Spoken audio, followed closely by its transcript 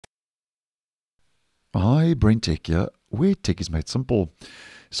Hi, BrenTech here, where tech is made simple.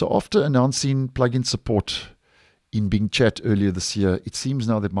 So after announcing plugin support in Bing Chat earlier this year, it seems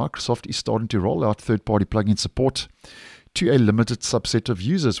now that Microsoft is starting to roll out third-party plugin support to a limited subset of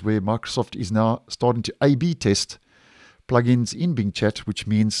users, where Microsoft is now starting to A/B test plugins in Bing Chat, which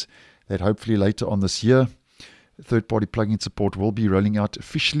means that hopefully later on this year, third-party plugin support will be rolling out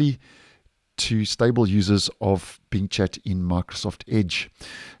officially to stable users of Bing Chat in Microsoft Edge.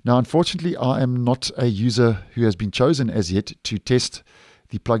 Now, unfortunately, I am not a user who has been chosen as yet to test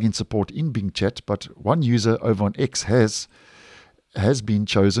the plugin support in Bing Chat, but one user over on X has been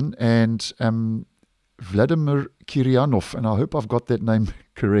chosen, and Vladimir Kiryanov, and I hope I've got that name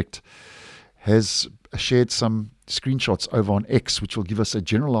correct, has shared some screenshots over on X, which will give us a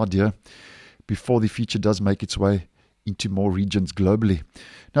general idea before the feature does make its way into more regions globally.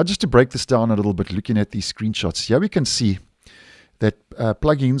 Now, just to break this down a little bit, looking at these screenshots, here we can see that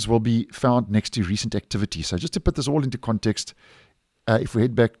plugins will be found next to recent activity. So just to put this all into context, if we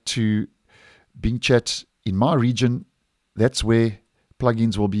head back to Bing Chat in my region, that's where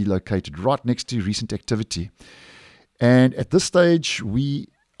plugins will be located, right next to recent activity. And at this stage, we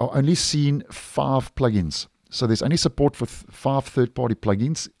are only seeing 5 plugins. So there's only support for 5 third-party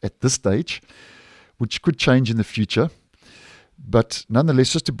plugins at this stage, which could change in the future. But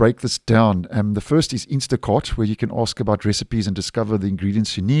nonetheless, just to break this down, the first is Instacart, where you can ask about recipes and discover the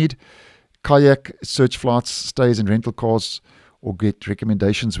ingredients you need. Kayak, search flights, stays and rental cars, or get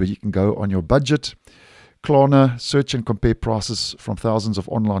recommendations where you can go on your budget. Klarna, search and compare prices from thousands of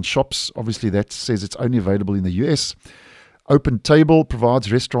online shops. Obviously, that says it's only available in the US. Open Table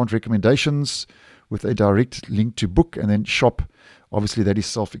provides restaurant recommendations with a direct link to book, and then Shop. Obviously, that is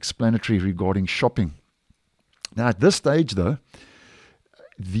self-explanatory regarding shopping. Now, at this stage, though,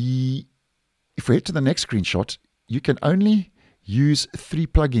 if we head to the next screenshot, you can only use 3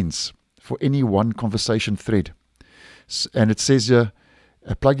 plugins for any one conversation thread. And it says here,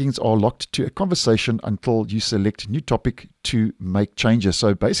 plugins are locked to a conversation until you select new topic to make changes.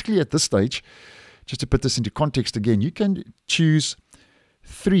 So basically, at this stage, just to put this into context again, you can choose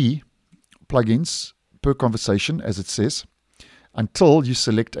 3 plugins per conversation, as it says, until you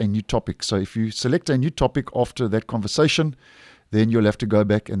select a new topic. So if you select a new topic after that conversation, then you'll have to go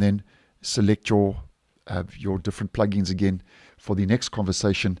back and then select your different plugins again for the next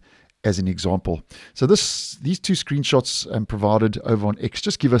conversation, as an example. So these 2 screenshots provided over on X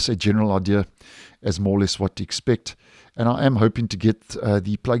just give us a general idea as more or less what to expect. And I am hoping to get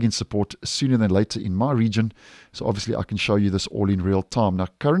the plugin support sooner than later in my region. So obviously I can show you this all in real time. Now,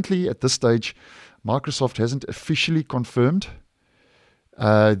 currently at this stage, Microsoft hasn't officially confirmed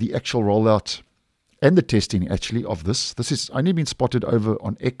the actual rollout and the testing actually of this. This has only been spotted over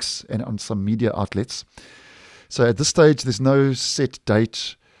on X and on some media outlets. So at this stage, there's no set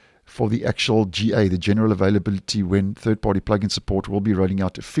date for the actual GA, the general availability, when third-party plugin support will be rolling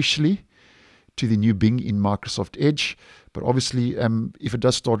out officially to the new Bing in Microsoft Edge. But obviously, if it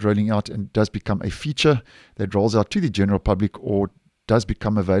does start rolling out and does become a feature that rolls out to the general public or does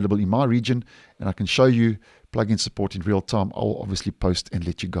become available in my region, and I can show you plugin support in real time, I'll obviously post and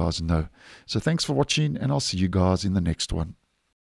let you guys know. So thanks for watching, and I'll see you guys in the next one.